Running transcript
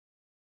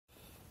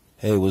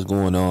Hey, what's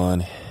going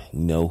on? You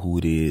know who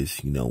it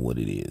is. You know what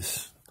it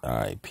is. All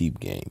right, peep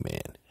game,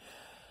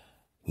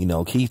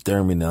 man. Keith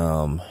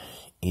Thurman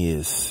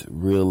is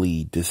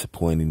really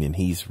disappointing, and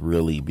he's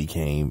really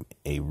became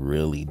a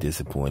really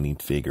disappointing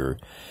figure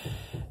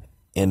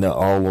in the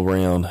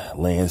all-around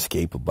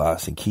landscape of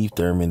boxing. Keith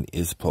Thurman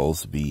is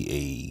supposed to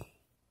be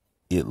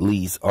at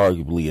least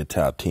arguably a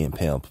top 10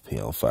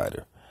 pound-for-pound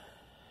fighter.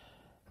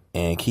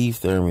 And Keith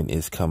Thurman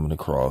is coming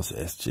across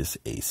as just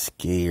a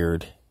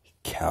scared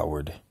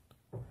coward.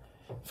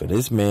 For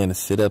this man to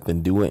sit up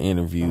and do an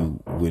interview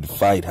with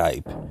Fight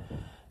Hype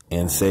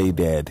and say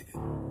that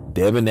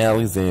Devin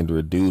Alexander,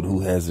 a dude who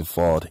hasn't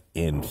fought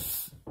in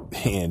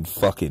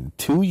fucking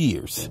 2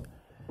 years,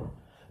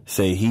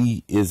 say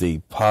he is a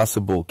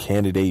possible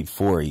candidate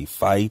for a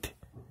fight,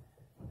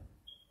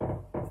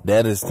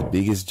 that is the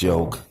biggest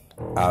joke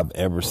I've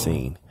ever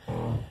seen.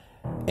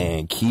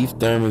 And Keith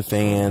Thurman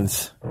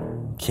fans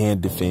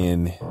can't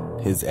defend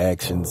his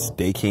actions.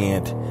 They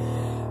can't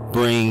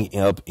bring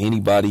up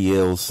anybody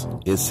else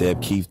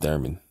except Keith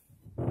Thurman.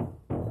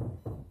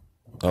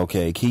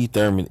 Okay, Keith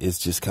Thurman is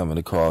just coming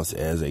across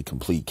as a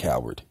complete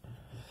coward.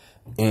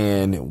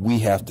 And we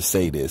have to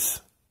say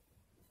this.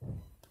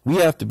 We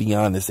have to be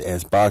honest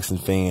as boxing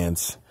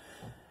fans,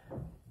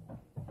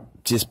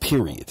 just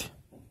period.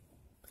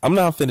 I'm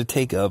not finna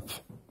take up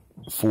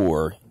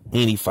for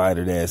any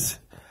fighter that's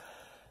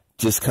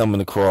just coming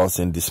across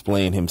and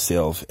displaying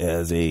himself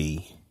as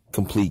a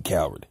complete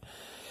coward.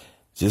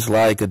 Just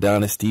like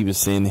Adonis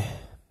Stevenson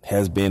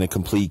has been a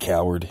complete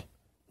coward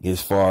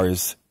as far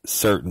as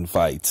certain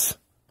fights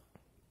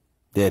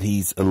that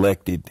he's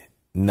elected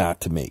not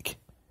to make.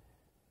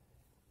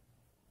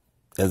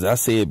 As I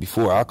said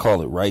before, I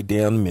call it right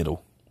down the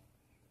middle.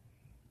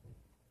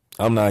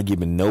 I'm not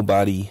giving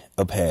nobody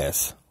a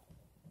pass.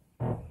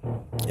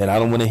 And I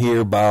don't want to hear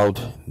about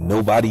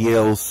nobody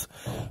else,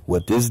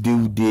 what this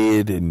dude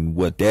did and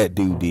what that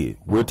dude did.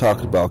 We're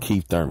talking about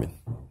Keith Thurman.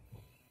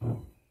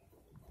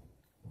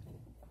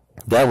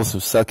 That was some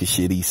sucker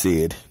shit he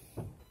said.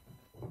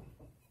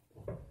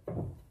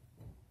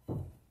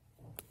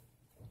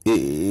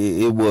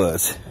 It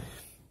was.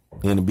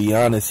 And to be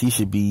honest, he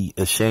should be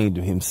ashamed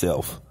of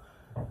himself.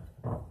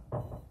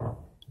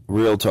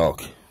 Real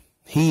talk.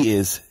 He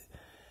is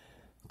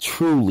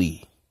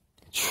truly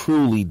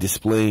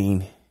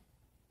displaying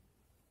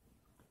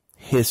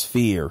his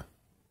fear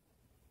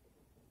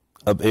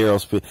of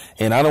aerospace.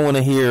 And I don't want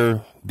to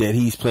hear that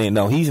he's playing.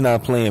 No, he's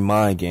not playing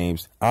mind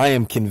games. I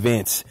am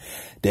convinced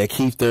that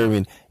Keith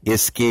Thurman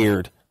is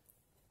scared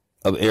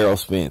of Errol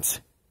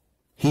Spence.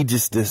 He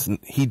just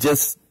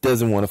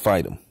doesn't want to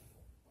fight him.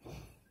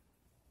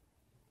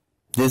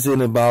 This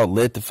isn't about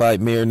let the fight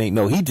marinate.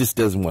 No, he just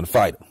doesn't want to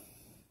fight him.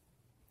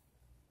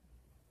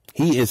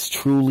 He is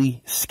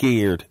truly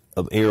scared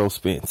of Errol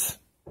Spence.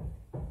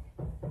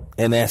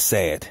 And that's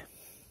sad.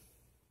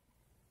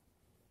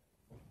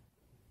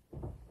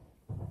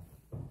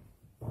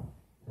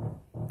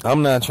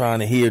 I'm not trying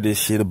to hear this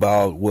shit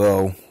about,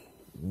 well,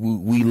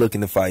 we looking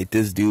to fight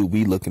this dude,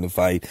 we looking to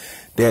fight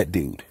that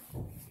dude.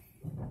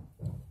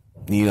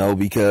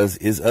 Because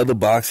it's other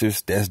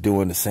boxers that's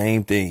doing the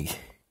same thing.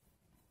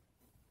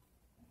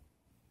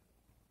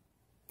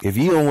 If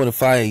you don't want to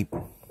fight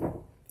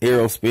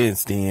Errol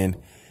Spence, then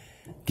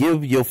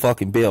give your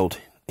fucking belt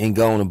and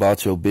go on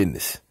about your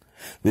business.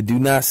 But do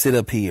not sit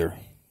up here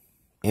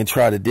and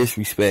try to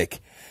disrespect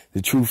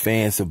the true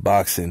fans of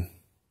boxing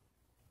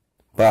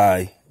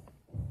by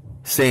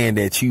saying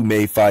that you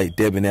may fight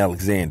Devin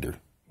Alexander.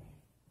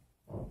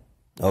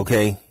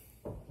 Okay?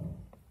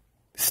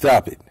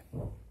 Stop it.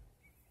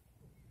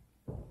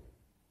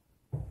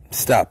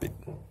 Stop it.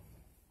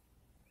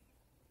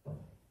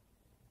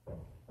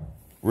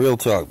 Real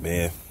talk,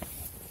 man.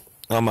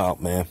 I'm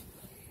out, man.